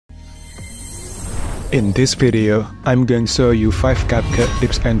In this video, I'm going to show you 5 CapCut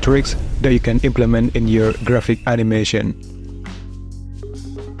tips and tricks that you can implement in your graphic animation.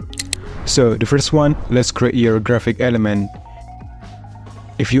 So the first one, let's create your graphic element.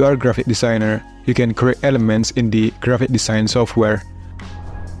 If you are a graphic designer, you can create elements in the graphic design software.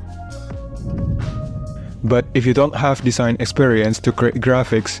 But if you don't have design experience to create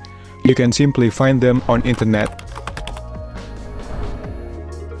graphics, you can simply find them on internet.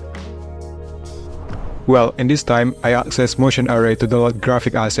 Well, in this time, I access Motion Array to download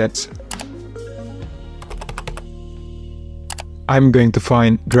graphic assets. I'm going to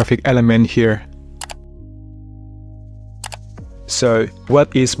find graphic element here. So,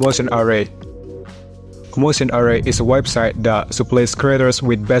 what is Motion Array? Motion Array is a website that supplies creators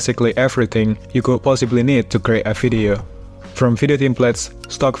with basically everything you could possibly need to create a video. From video templates,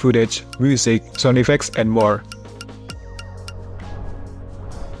 stock footage, music, sound effects, and more.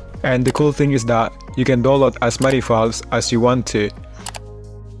 And the cool thing is that you can download as many files as you want to.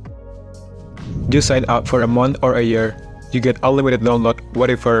 Just sign up for a month or a year. You get unlimited download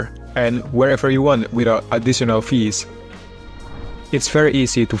whatever and wherever you want without additional fees. It's very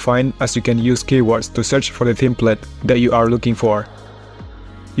easy to find as you can use keywords to search for the template that you are looking for.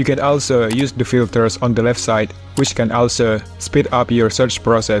 You can also use the filters on the left side, which can also speed up your search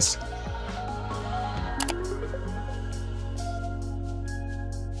process.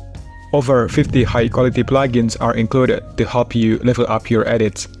 Over 50 high-quality plugins are included to help you level up your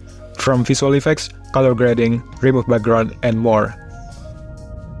edits, from visual effects, color grading, remove background, and more.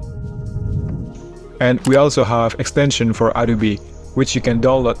 And we also have extension for Adobe, which you can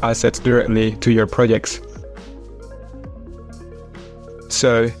download assets directly to your projects.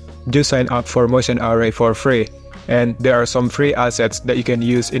 So, just sign up for Motion Array for free, and there are some free assets that you can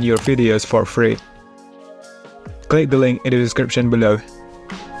use in your videos for free. Click the link in the description below.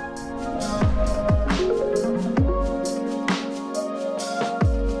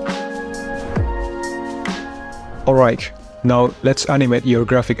 Alright, now let's animate your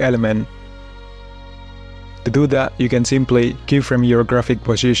graphic element. To do that, you can simply keyframe your graphic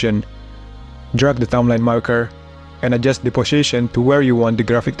position, drag the timeline marker, and adjust the position to where you want the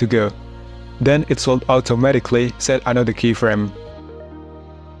graphic to go. Then it will automatically set another keyframe.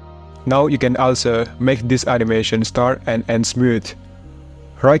 Now you can also make this animation start and end smooth.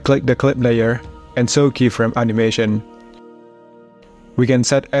 Right-click the clip layer and show keyframe animation. We can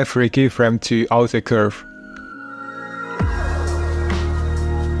set every keyframe to auto curve.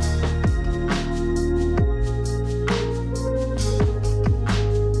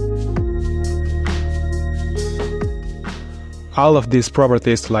 All of these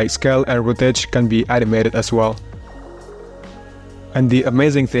properties like scale and rotation can be animated as well. And the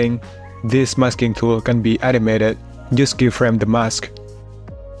amazing thing, this masking tool can be animated. Just keyframe the mask.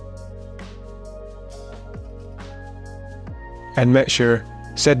 And make sure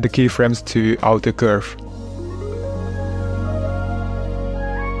set the keyframes to auto curve.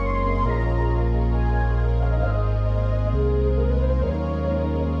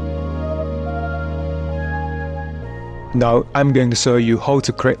 Now I'm going to show you how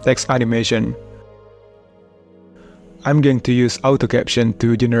to create text animation. I'm going to use auto caption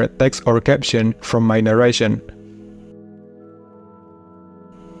to generate text or caption from my narration.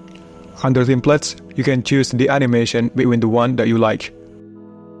 Under templates, you can choose the animation between the one that you like.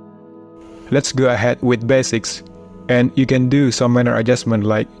 Let's go ahead with basics, and you can do some minor adjustment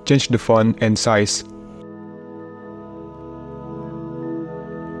like change the font and size.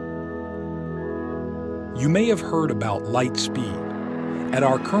 You may have heard about light speed. At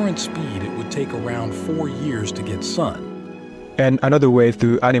our current speed, it would take around 4 years to get sun. And another way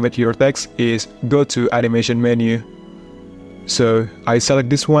to animate your text is go to animation menu. So I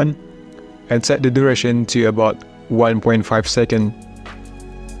select this one and set the duration to about 1.5 seconds.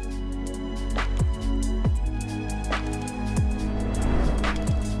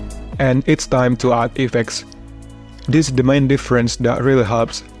 And it's time to add effects. This is the main difference that really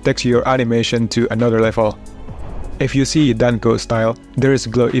helps take your animation to another level. If you see Danko style, there is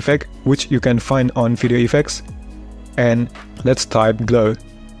glow effect which you can find on video effects. And let's type glow.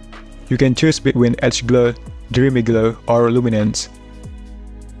 You can choose between edge glow, dreamy glow, or luminance.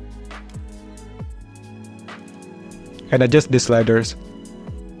 And adjust the sliders.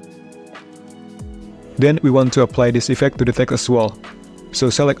 Then we want to apply this effect to the text as well. So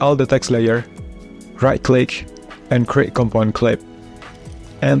select all the text layer, right click, and create compound clip.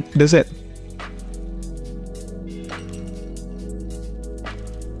 And that's it.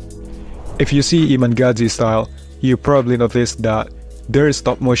 If you see Iman Ghazi style, you probably noticed that there is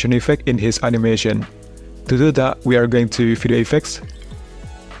stop motion effect in his animation. To do that, we are going to video effects,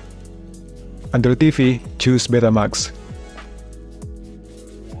 Under TV, choose Betamax.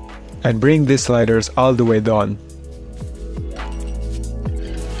 And bring these sliders all the way down.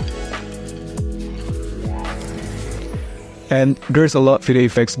 And there's a lot of video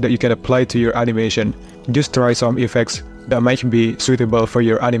effects that you can apply to your animation. Just try some effects that might be suitable for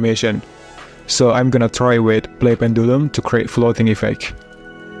your animation. So I'm gonna try with Play Pendulum to create floating effect.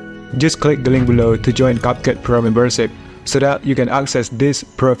 Just click the link below to join CapCut Pro membership so that you can access these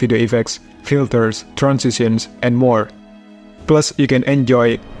pro video effects, filters, transitions, and more. Plus, you can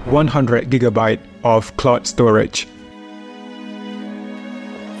enjoy 100 GB of cloud storage.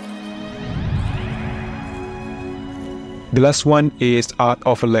 The last one is Add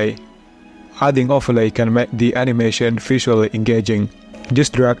Overlay. Adding overlay can make the animation visually engaging.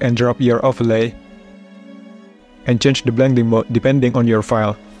 Just drag and drop your overlay and change the blending mode depending on your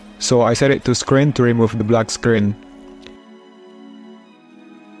file. So I set it to screen to remove the black screen.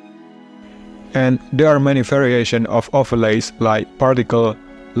 And there are many variations of overlays like particle,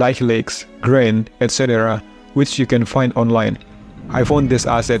 light leaks, grain, etc. which you can find online. I found these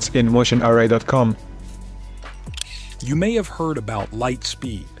assets in motionarray.com. You may have heard about light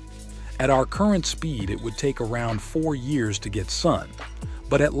speed. At our current speed, it would take around 4 years to get sun,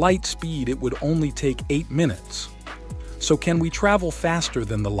 but at light speed, it would only take 8 minutes. So can we travel faster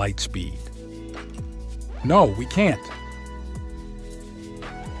than the light speed? No, we can't.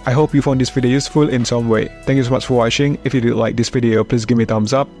 I hope you found this video useful in some way. Thank you so much for watching. If you did like this video, please give me a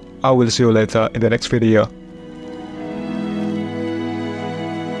thumbs up. I will see you later in the next video.